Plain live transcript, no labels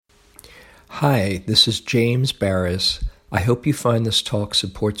Hi, this is James Baraz. I hope you find this talk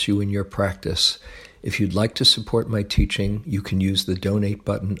supports you in your practice. If you'd like to support my teaching, you can use the donate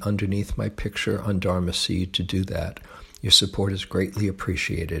button underneath my picture on Dharma Seed to do that. Your support is greatly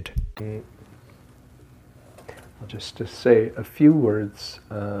appreciated. I'll just say a few words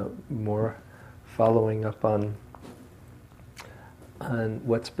more following up on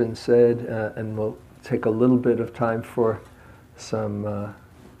what's been said, and we'll take a little bit of time for some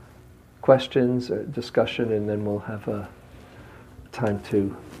questions or discussion, and then we'll have a time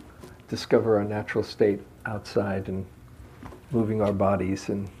to discover our natural state outside and moving our bodies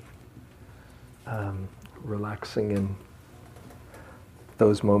and relaxing in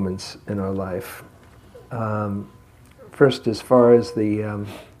those moments in our life. First, as far as the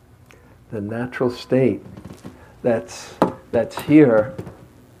natural state that's here,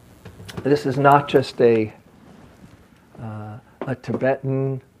 this is not just a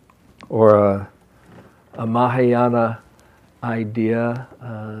Tibetan or a Mahayana idea.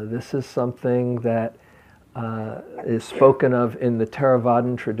 This is something that is spoken of in the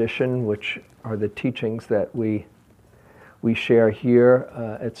Theravadan tradition, which are the teachings that we share here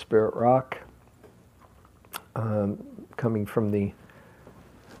at Spirit Rock, coming from the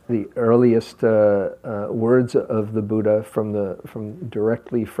earliest words of the Buddha,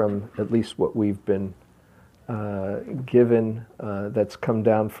 directly from at least what we've been given, that's come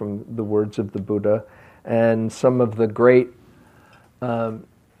down from the words of the Buddha, and some of the great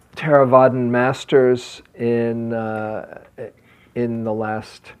Theravadan masters in the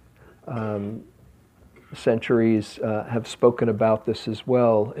last centuries have spoken about this as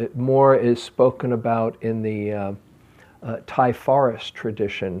well. More is spoken about in the Thai forest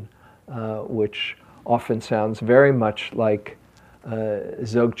tradition, which often sounds very much like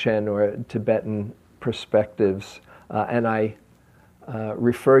Dzogchen or Tibetan perspectives, and I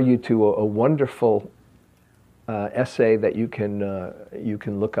refer you to a wonderful essay that you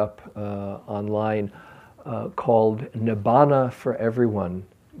can look up online called Nibbana for Everyone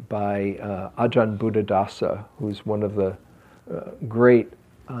by Ajahn Buddhadasa, who's one of the great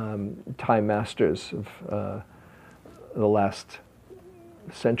Thai masters of the last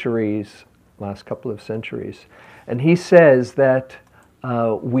couple of centuries. And he says that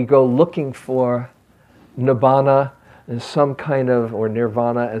we go looking for Nibbana as some kind of, or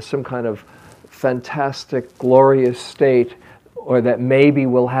Nirvana as some kind of fantastic, glorious state, or that maybe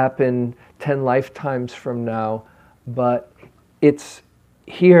will happen 10 lifetimes from now, but it's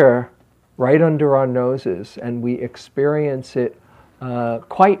here, right under our noses, and we experience it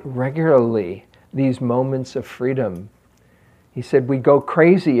quite regularly, these moments of freedom. He said we'd go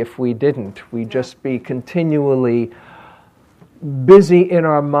crazy if we didn't. We'd just be continually busy in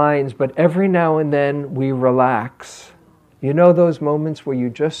our minds, but every now and then we relax. You know those moments where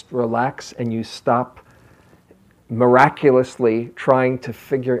you just relax and you stop miraculously trying to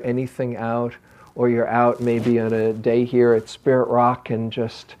figure anything out, or you're out maybe on a day here at Spirit Rock and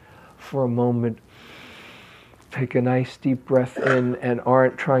just for a moment take a nice deep breath in and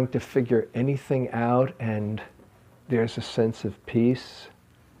aren't trying to figure anything out, and there's a sense of peace.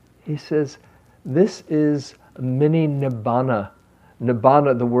 He says, this is mini Nibbana.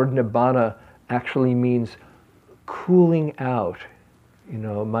 Nibbana, the word Nibbana actually means cooling out. You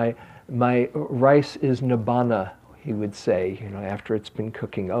know, my rice is Nibbana, he would say, after it's been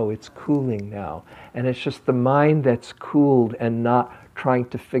cooking. Oh, it's cooling now. And it's just the mind that's cooled and not trying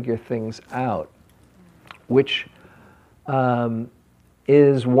to figure things out, which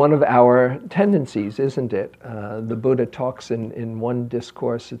is one of our tendencies, isn't it? The Buddha talks in one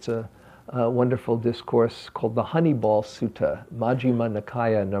discourse, it's a wonderful discourse called the Honeyball Sutta, Majjhima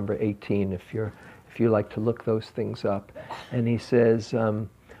Nikaya, number 18, if you like to look those things up. And he says,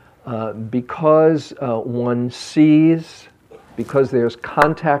 because one sees, because there's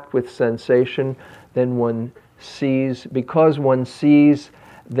contact with sensation, then one sees. Because one sees,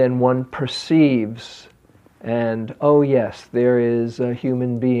 then one perceives. And, oh yes, there is a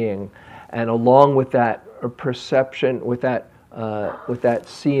human being. And along with that perception, with that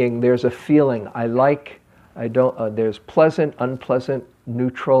seeing, there's a feeling. There's pleasant, unpleasant,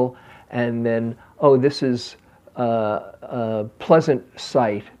 neutral, and then, oh, this is a pleasant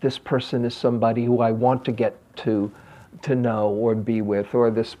sight. This person is somebody who I want to get to know or be with, or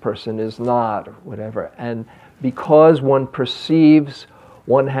this person is not, or whatever. And because one perceives,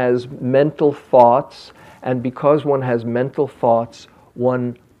 one has mental thoughts, and because one has mental thoughts,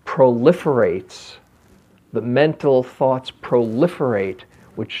 one proliferates. The mental thoughts proliferate,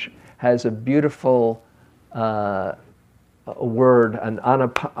 which has a beautiful word, an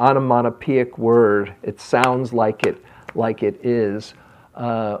onomatopoeic word. It sounds like it is.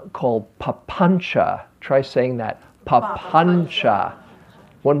 called papancha. Try saying that. Papancha.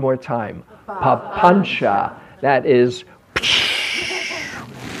 One more time. Papancha. That is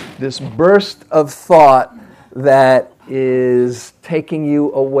this burst of thought that is taking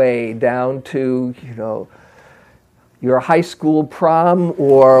you away down to, your high school prom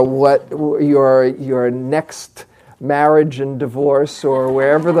or what your next marriage and divorce or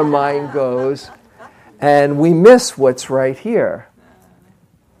wherever the mind goes. And we miss what's right here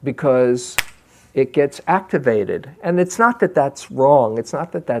because it gets activated. And it's not that that's wrong. It's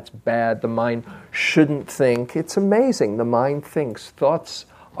not that that's bad. The mind shouldn't think. It's amazing. The mind thinks. Thoughts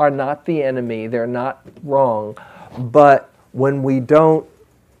are not the enemy. They're not wrong. But when we don't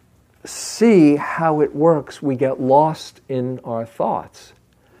see how it works, we get lost in our thoughts.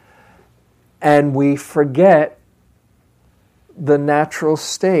 And we forget the natural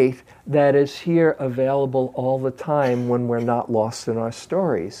state that is here available all the time when we're not lost in our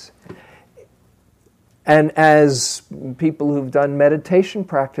stories. And as people who've done meditation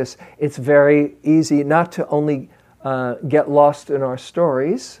practice, it's very easy not to only get lost in our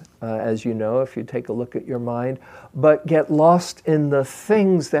stories, as you know, if you take a look at your mind, but get lost in the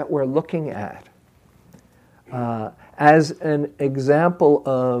things that we're looking at. As an example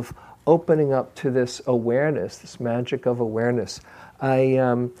of opening up to this awareness, this magic of awareness,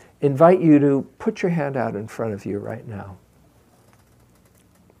 I invite you to put your hand out in front of you right now.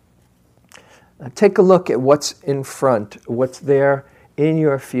 Take a look at what's in front, what's there in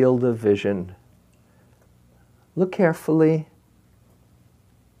your field of vision. Look carefully.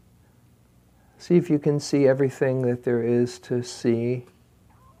 See if you can see everything that there is to see.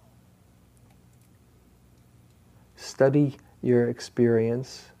 Study your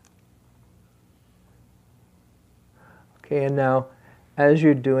experience. Okay, and now, as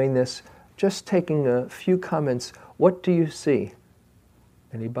you're doing this, just taking a few comments. What do you see?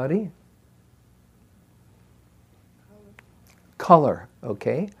 Anybody? Color,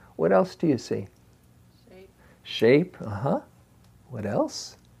 okay. What else do you see? Shape, What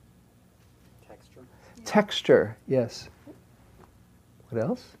else? Texture, yes. What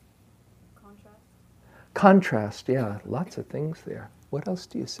else? Contrast, yeah. Lots of things there. What else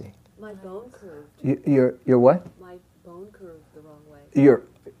do you see? My bone curved. Your what? My bone curved the wrong way.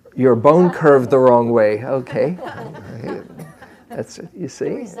 Your bone curved the wrong way. Okay. That's it. You see?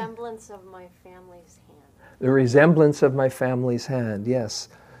 The resemblance of my family's hand. The resemblance of my family's hand, yes.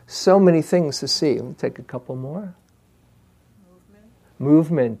 So many things to see. Let me take a couple more.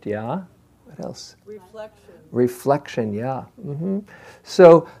 Movement, yeah. What else? Reflection, yeah. Mm-hmm.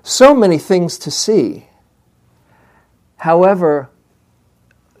 So many things to see. However,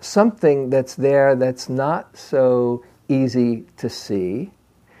 something that's there that's not so easy to see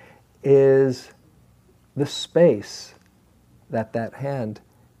is the space that hand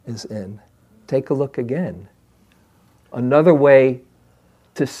is in. Take a look again. Another way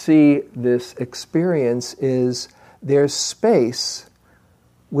to see this experience is there's space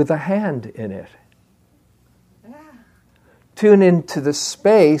with a hand in it. Tune into the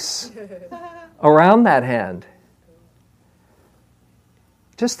space around that hand.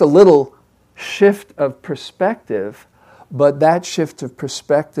 Just a little shift of perspective, but that shift of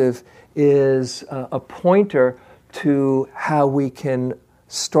perspective is a pointer to how we can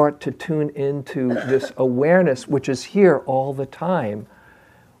start to tune into this awareness, which is here all the time.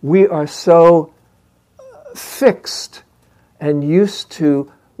 We are so fixed and used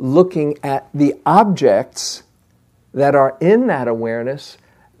to looking at the objects that are in that awareness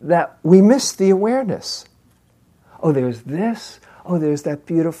that we miss the awareness. Oh, there's this. Oh, there's that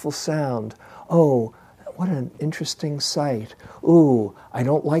beautiful sound. Oh, what an interesting sight. Ooh, I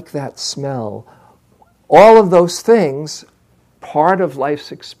don't like that smell. All of those things, part of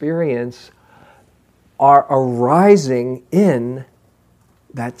life's experience, are arising in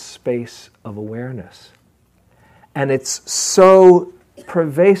that space of awareness. And it's so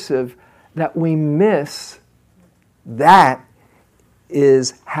pervasive that we miss that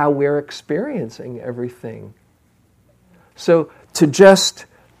is how we're experiencing everything. So to just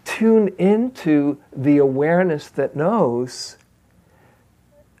tune into the awareness that knows,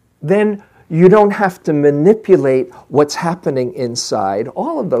 then you don't have to manipulate what's happening inside.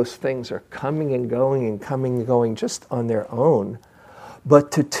 All of those things are coming and going just on their own.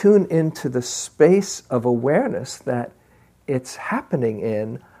 But to tune into the space of awareness that it's happening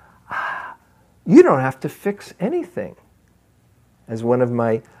in, you don't have to fix anything. As one of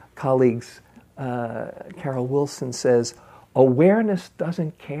my colleagues, Carol Wilson, says, awareness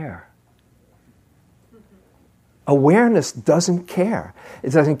doesn't care. Awareness doesn't care.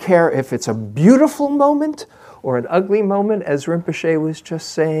 It doesn't care if it's a beautiful moment or an ugly moment, as Rinpoche was just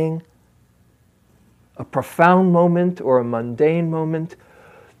saying, a profound moment or a mundane moment,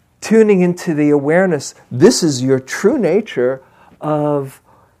 tuning into the awareness, this is your true nature of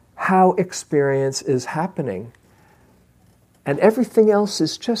how experience is happening. And everything else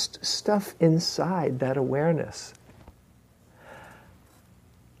is just stuff inside that awareness.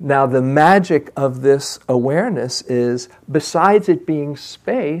 Now, the magic of this awareness is, besides it being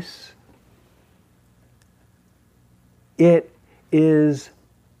space, it is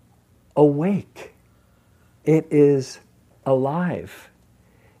awake. It is alive.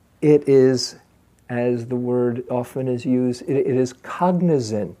 It is, as the word often is used, it is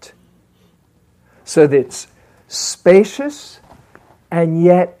cognizant. So that it's spacious, and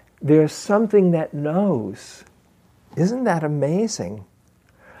yet there's something that knows. Isn't that amazing?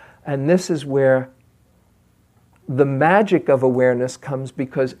 And this is where the magic of awareness comes,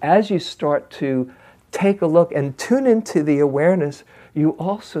 because as you start to take a look and tune into the awareness, you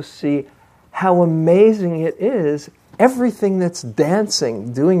also see how amazing it is, everything that's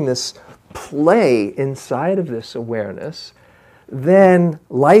dancing, doing this play inside of this awareness. Then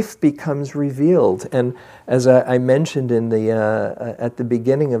life becomes revealed. And as I mentioned in the at the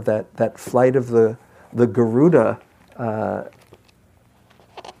beginning of that flight of the Garuda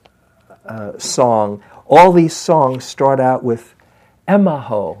song, all these songs start out with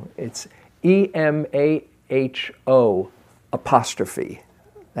Emaho. It's E-M-A-H-O apostrophe.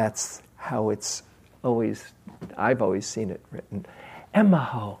 That's how I've always seen it written.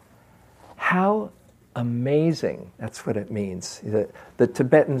 Emaho. How amazing. That's what it means. The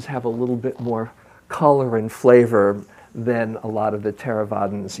Tibetans have a little bit more color and flavor than a lot of the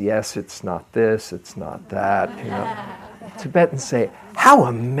Theravadins. Yes, it's not this, it's not that. Tibetans say, how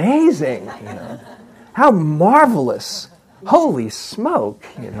amazing, how marvelous, holy smoke,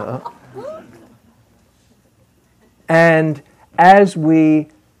 And as we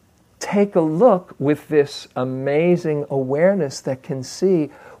take a look with this amazing awareness that can see,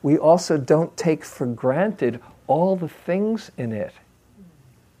 we also don't take for granted all the things in it.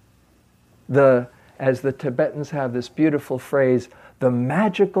 As the Tibetans have this beautiful phrase, the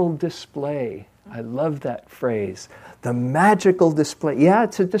magical display. I love that phrase. The magical display. Yeah,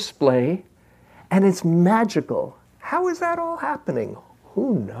 it's a display, and it's magical. How is that all happening?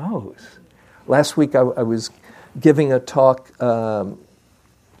 Who knows? Last week I was giving a talk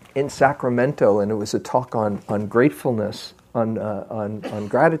in Sacramento, and it was a talk on gratefulness, on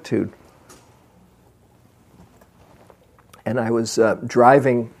gratitude. And I was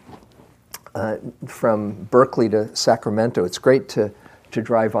driving from Berkeley to Sacramento. It's great to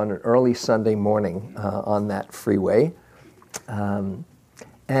drive on an early Sunday morning on that freeway. And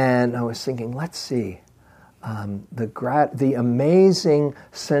I was thinking, let's see, the amazing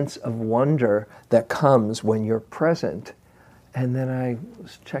sense of wonder that comes when you're present. And then I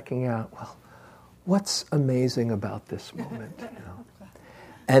was checking out, well, what's amazing about this moment?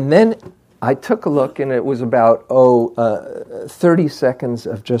 And then I took a look, and it was about 30 seconds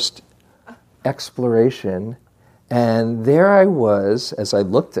of just exploration. And there I was, as I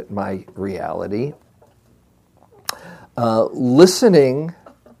looked at my reality, listening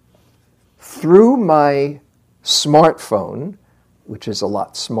through my smartphone, which is a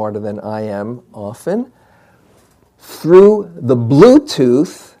lot smarter than I am often, through the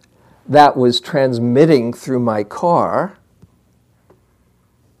Bluetooth that was transmitting through my car,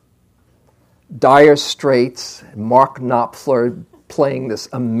 Dire Straits, Mark Knopfler playing this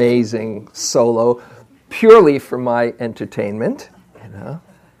amazing solo, purely for my entertainment,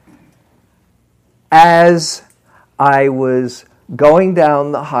 As I was going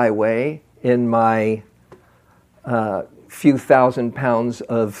down the highway in my few thousand pounds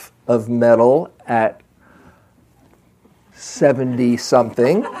of metal at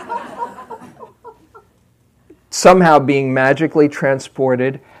 70-something, somehow being magically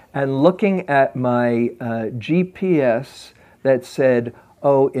transported, and looking at my GPS that said,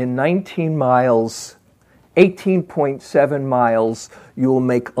 in 19 miles, 18.7 miles, you will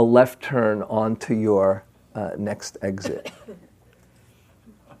make a left turn onto your next exit.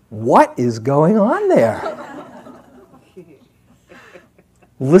 What is going on there?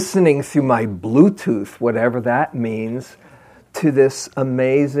 Listening through my Bluetooth, whatever that means, to this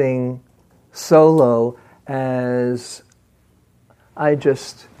amazing solo, as I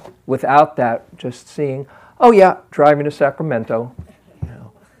just, without that, just seeing, driving to Sacramento.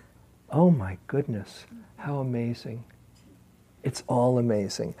 Oh my goodness, how amazing. It's all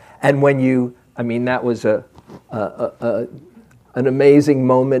amazing. And when that was an amazing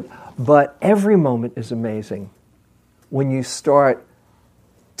moment, but every moment is amazing. When you start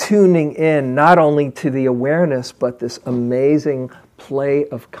tuning in not only to the awareness, but this amazing play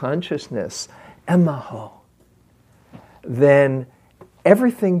of consciousness, Emaho, then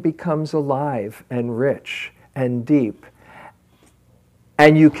everything becomes alive and rich and deep.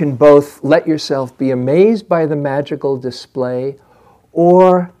 And you can both let yourself be amazed by the magical display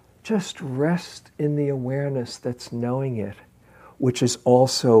or just rest in the awareness that's knowing it, which is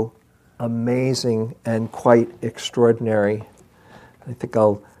also amazing and quite extraordinary. I think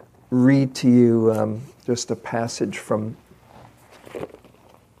I'll read to you just a passage from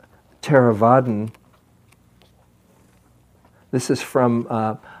Theravadan. This is from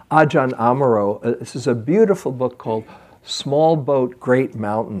Ajahn Amaro. This is a beautiful book called Small Boat, Great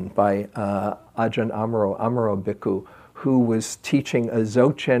Mountain by Ajahn Amaro Bhikkhu, who was teaching a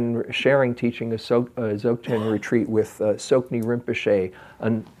Dzogchen, teaching a Dzogchen retreat with Sokni Rinpoche,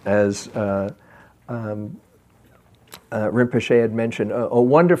 as Rinpoche had mentioned, a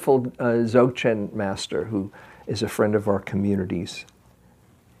wonderful Dzogchen master who is a friend of our communities.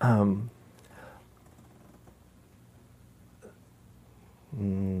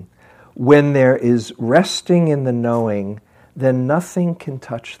 When there is resting in the knowing, then nothing can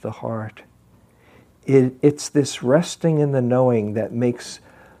touch the heart. It's this resting in the knowing that makes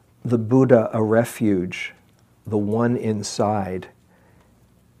the Buddha a refuge, the one inside.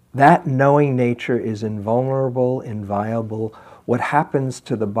 That knowing nature is invulnerable, inviolable. What happens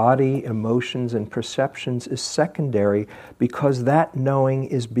to the body, emotions, and perceptions is secondary because that knowing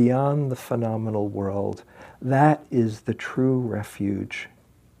is beyond the phenomenal world. That is the true refuge.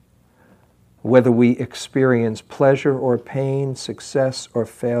 Whether we experience pleasure or pain, success or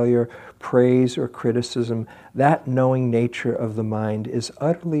failure, praise or criticism, that knowing nature of the mind is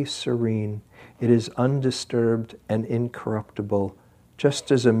utterly serene. It is undisturbed and incorruptible,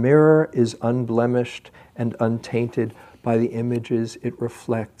 just as a mirror is unblemished and untainted by the images it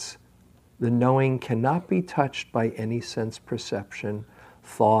reflects. The knowing cannot be touched by any sense perception,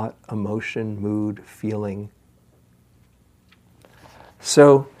 thought, emotion, mood, feeling.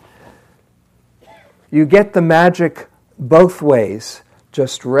 So, you get the magic both ways,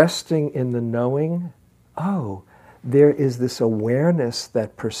 just resting in the knowing, oh, there is this awareness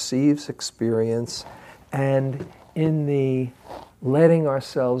that perceives experience, and in the letting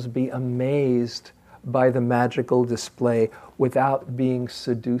ourselves be amazed by the magical display without being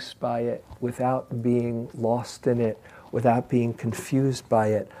seduced by it, without being lost in it, without being confused by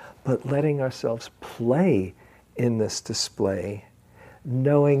it, but letting ourselves play in this display,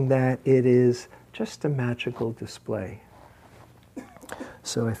 knowing that it is just a magical display.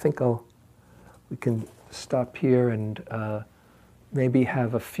 So I think we can stop here and maybe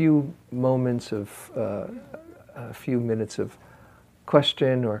have a few minutes of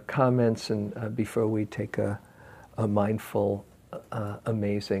question or comments, and before we take a mindful,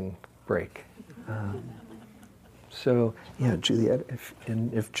 amazing break. So yeah, Juliet,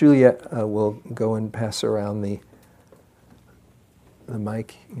 if Juliet will go and pass around the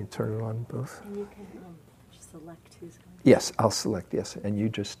mic, you can turn it on both. And you can just select who's going. Yes, I'll select, yes. And you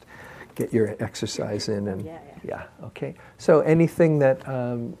just get your exercise in. And Yeah, okay. So anything that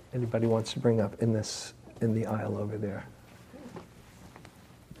anybody wants to bring up in the aisle over there?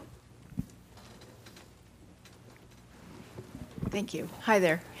 Thank you. Hi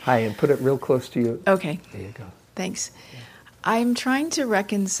there. Hi, and put it real close to you. Okay. There you go. Thanks. Yeah. I'm trying to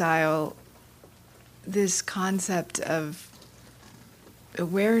reconcile this concept of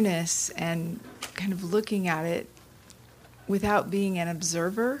awareness and kind of looking at it without being an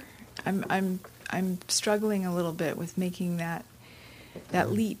observer. I'm struggling a little bit with making that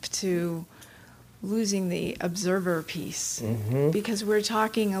leap to losing the observer piece, because we're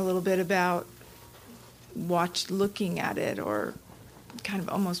talking a little bit about looking at it, or kind of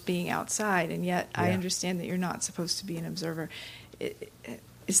almost being outside, and yet I understand that you're not supposed to be an observer.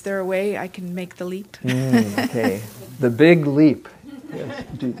 Is there a way I can make the leap? Okay, the big leap. Yes.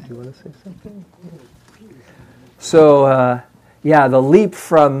 Do you want to say something? So, the leap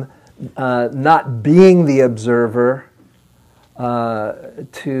from not being the observer to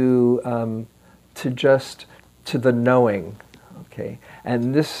the knowing. Okay,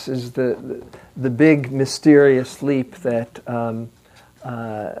 and this is the big mysterious leap that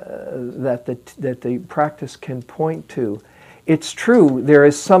the practice can point to. It's true, there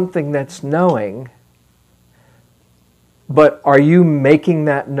is something that's knowing, but are you making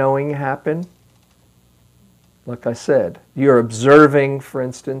that knowing happen? Like I said, you're observing, for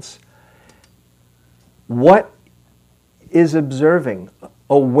instance. What is observing?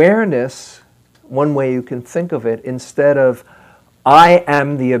 Awareness, one way you can think of it, instead of I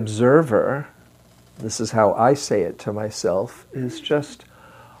am the observer, this is how I say it to myself, is just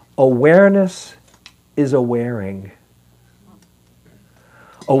Awareness is awaring.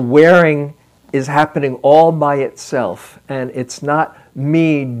 Awaring is happening all by itself, and it's not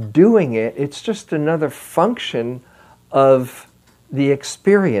me doing it, it's just another function of the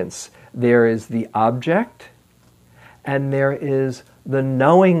experience. There is the object, and there is the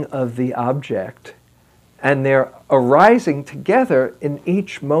knowing of the object, and they're arising together in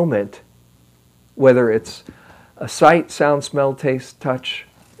each moment, whether it's a sight, sound, smell, taste, touch,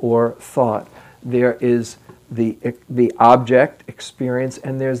 or thought. There is the object experience,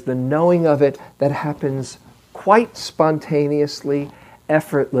 and there's the knowing of it that happens quite spontaneously,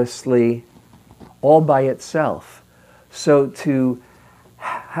 effortlessly, all by itself. So to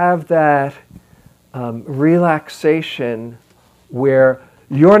have that relaxation where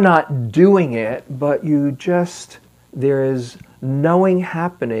you're not doing it, but there is knowing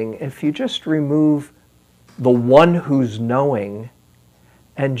happening. If you just remove the one who's knowing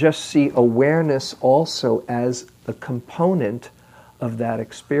and just see awareness also as a component of that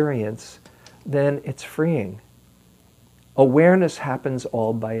experience, then it's freeing. Awareness happens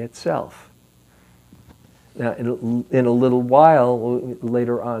all by itself. Now, in a little while,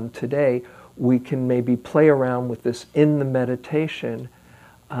 later on today, we can maybe play around with this in the meditation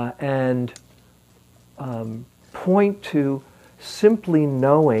and point to simply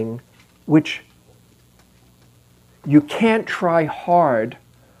knowing, which you can't try hard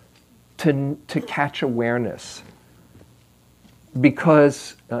to catch awareness,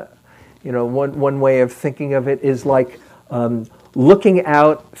 because one way of thinking of it is like looking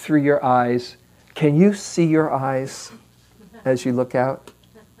out through your eyes. Can you see your eyes as you look out?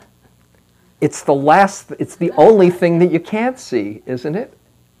 It's the only thing that you can't see, isn't it?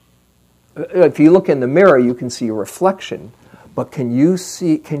 If you look in the mirror, you can see a reflection, but can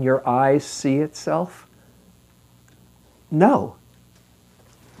your eyes see itself? No.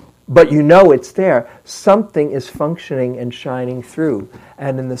 But you know it's there. Something is functioning and shining through.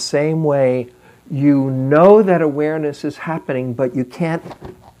 And in the same way, you know that awareness is happening, but you can't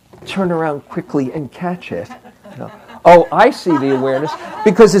turn around quickly and catch it. Oh, I see the awareness,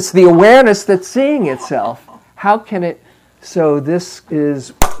 because it's the awareness that's seeing itself. How can it? So this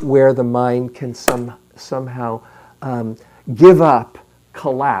is where the mind can somehow give up,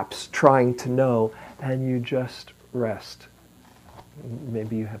 collapse, trying to know, and you just rest.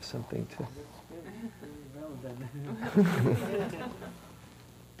 Maybe you have something to...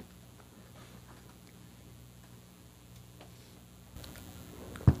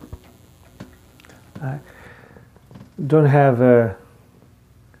 I don't have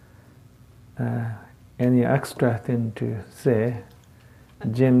any extra thing to say.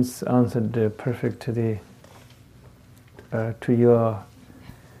 James answered perfectly to your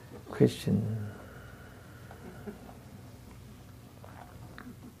question.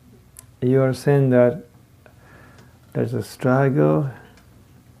 You are saying that there's a struggle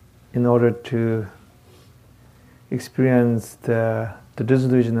in order to experience the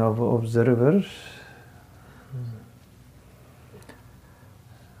dissolution of observers.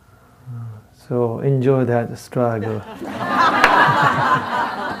 So enjoy that struggle.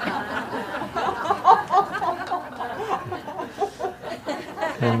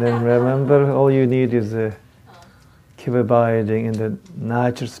 And then remember, all you need is keep abiding in the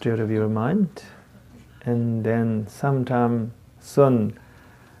natural state of your mind, and then sometime soon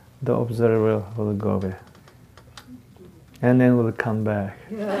the observer will go away, and then will come back,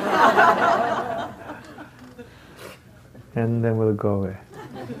 and then will go away.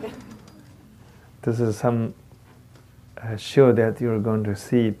 This is some show that you're going to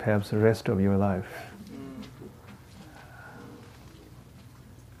see perhaps the rest of your life.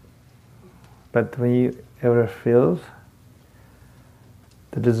 But when you ever feel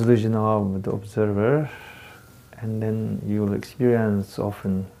the dissolution of the observer, and then you will experience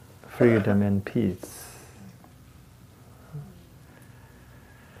often freedom and peace.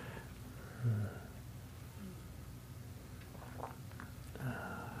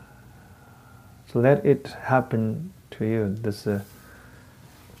 So let it happen to you, this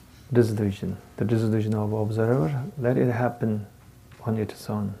dissolution, the dissolution of observer, let it happen on its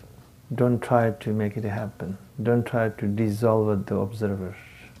own. Don't try to make it happen. Don't try to dissolve the observer.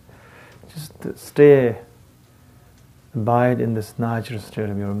 Just stay, abide in this natural state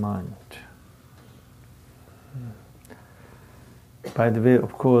of your mind. By the way,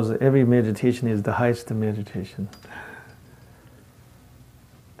 of course, every meditation is the highest meditation.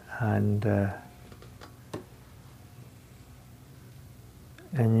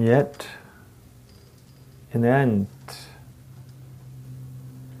 And yet, in the end,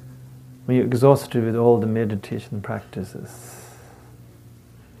 when you're exhausted with all the meditation practices,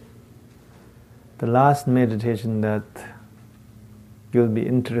 the last meditation that you'll be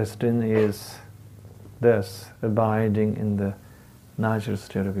interested in is this, abiding in the natural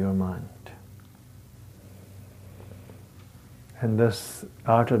state of your mind. And this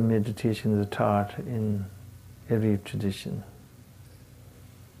art of meditation is taught in every tradition.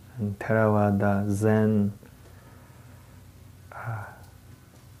 In Theravada, Zen,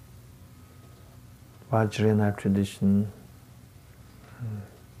 Vajrayana tradition.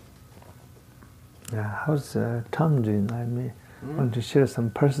 How's Tom doing? I may want to share some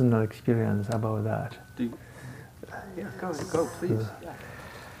personal experience about that. Yeah, go, please.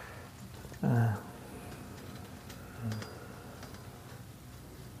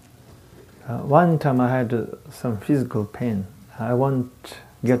 One time I had some physical pain. I won't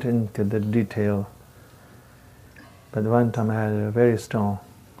get into the detail, but one time I had a very strong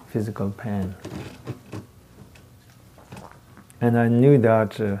physical pain. And I knew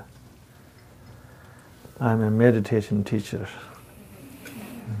that I'm a meditation teacher.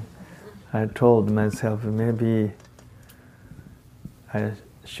 I told myself maybe I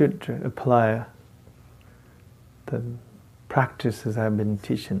should apply the practices I've been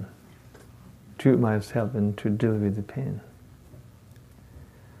teaching to myself and to deal with the pain.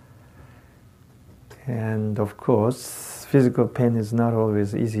 And of course, physical pain is not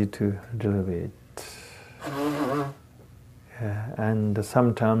always easy to deal with. And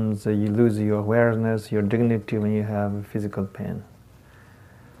sometimes you lose your awareness, your dignity when you have physical pain.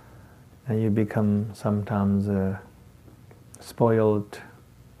 And you become sometimes spoiled.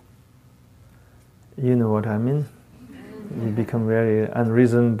 You know what I mean? You become very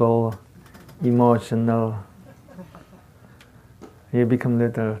unreasonable, emotional. You become a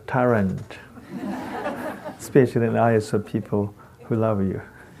little tyrant, especially in the eyes of people who love you.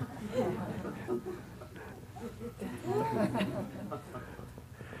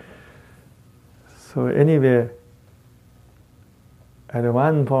 So anyway, at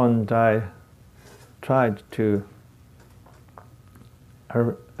one point I tried to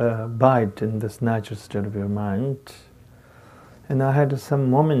abide in this natural state of your mind, and I had some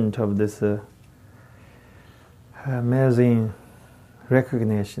moment of this amazing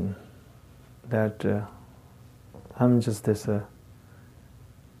recognition that I'm just this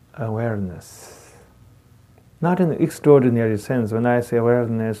awareness. Not in an extraordinary sense. When I say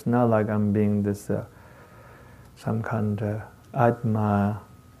awareness, not like I'm being this some kind of Atma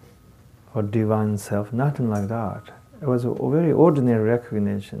or divine self, nothing like that. It was a very ordinary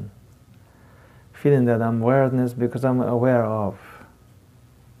recognition, feeling that I'm awareness because I'm aware of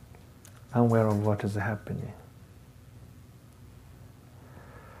what is happening.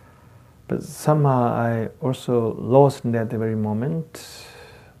 But somehow I also lost in that very moment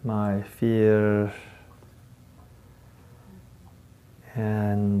my fear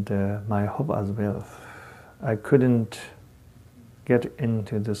and my hope as well. I couldn't get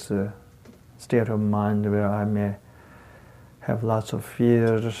into this state of mind where I may have lots of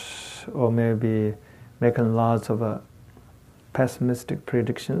fears or maybe making lots of pessimistic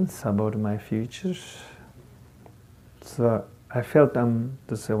predictions about my future. So I felt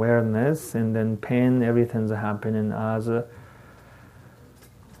this awareness, and then pain, everything's happening as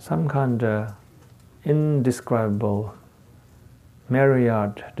some kind of indescribable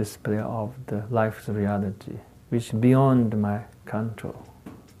myriad display of the life's reality, which is beyond my control.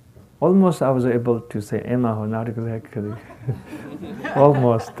 Almost I was able to say Emaho, not exactly.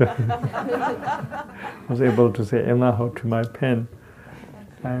 Almost. I was able to say Emaho to my pen.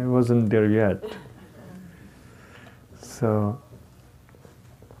 I wasn't there yet. So,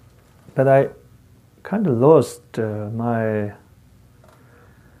 but I kind of lost the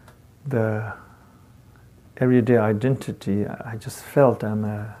everyday identity. I just felt I'm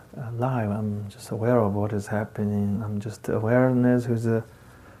alive. I'm just aware of what is happening. I'm just awareness who's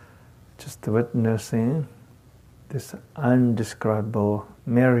just witnessing this undescribable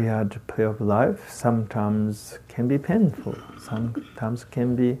myriad play of life. Sometimes can be painful. Sometimes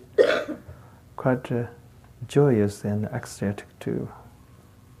can be quite joyous and ecstatic too.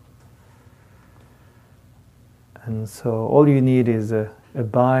 And so all you need is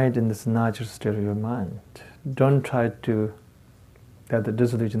abide in this natural state of your mind. Don't try to that the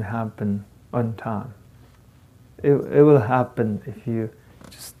dissolution happen on time. It will happen if you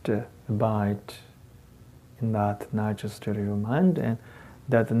just abide in that natural state of your mind, and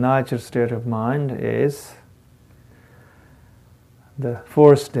that the natural state of mind is the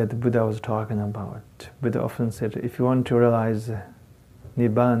fourth state the Buddha was talking about. Buddha often said, if you want to realize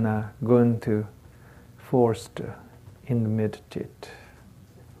Nibbana, go into forced and meditate.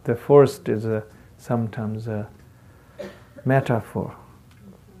 The forced is sometimes a metaphor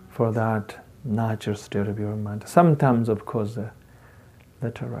for that natural state of your mind. Sometimes, of course,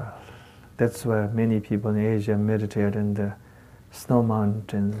 literal. That's where many people in Asia meditate in the snow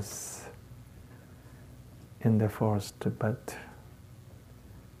mountains, in the forest, but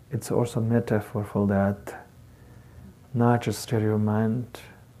it's also metaphor for that natural state of your mind.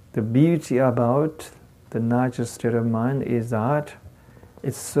 The beauty about the natural state of mind is that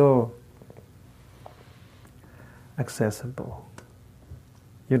it's so accessible.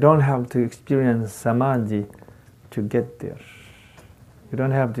 You don't have to experience samadhi to get there. You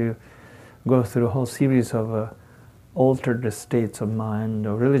don't have to go through a whole series of altered states of mind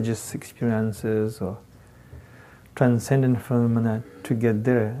or religious experiences or transcendent phenomena to get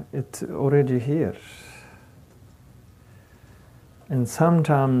there. It's already here. And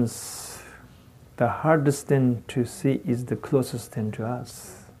sometimes the hardest thing to see is the closest thing to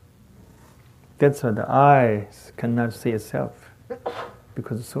us. That's why the eyes cannot see itself,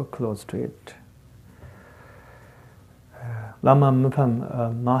 because it's so close to it. Lama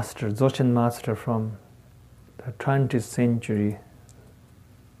Mupam, master, Dzogchen master from the 20th century,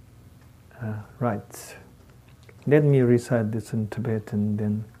 writes. Let me recite this in Tibetan,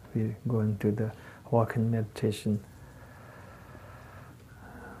 then we go into the walking meditation.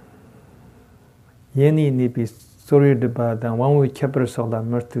 Yeni nipi sori de ba dan wan wi kepre so la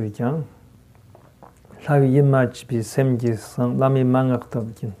mertu jang. Lavi yimach bi semji sang lami mangak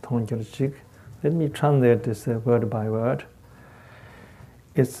to kin thongjer chik. Let me translate this word by word.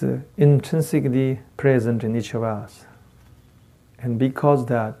 It's intrinsically present in each of us. And because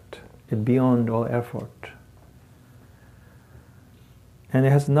that, it's beyond all effort. And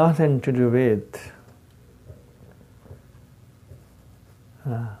it has nothing to do with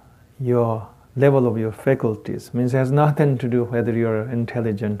your level of your faculties. Means it has nothing to do whether you're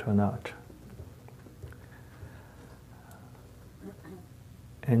intelligent or not.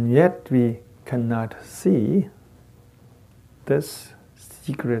 And yet we cannot see this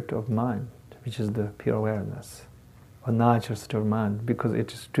secret of mind, which is the pure awareness, or natural state of mind, because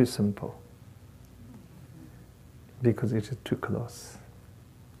it is too simple, because it is too close.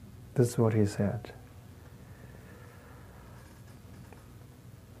 This is what he said.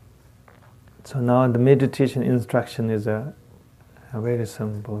 So now the meditation instruction is a very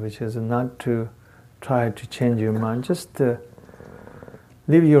simple, which is not to try to change your mind, just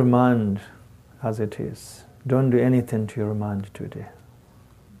leave your mind as it is. Don't do anything to your mind today.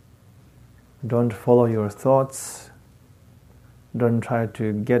 Don't follow your thoughts. Don't try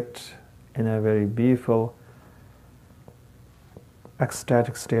to get in a very beautiful,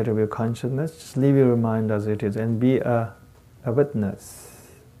 ecstatic state of your consciousness. Just leave your mind as it is and be a witness.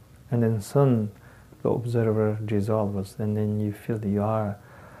 And then soon the observer dissolves, and then you feel that you are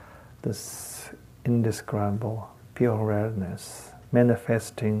this indescribable pure awareness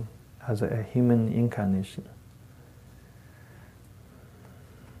manifesting as a human incarnation.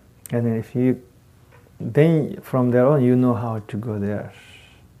 And if you, then from there on you know how to go there,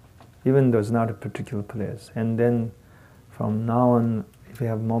 even though it's not a particular place. And then from now on, if you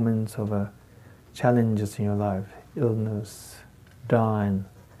have moments of challenges in your life, illness, dying,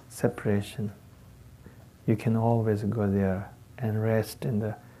 separation, you can always go there and rest in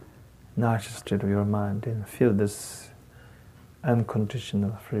the natural state of your mind and feel this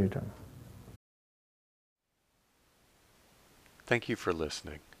unconditional freedom. Thank you for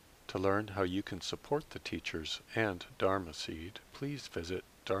listening. To learn how you can support the teachers and Dharma Seed, please visit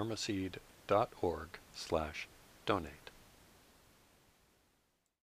dharmaseed.org/donate.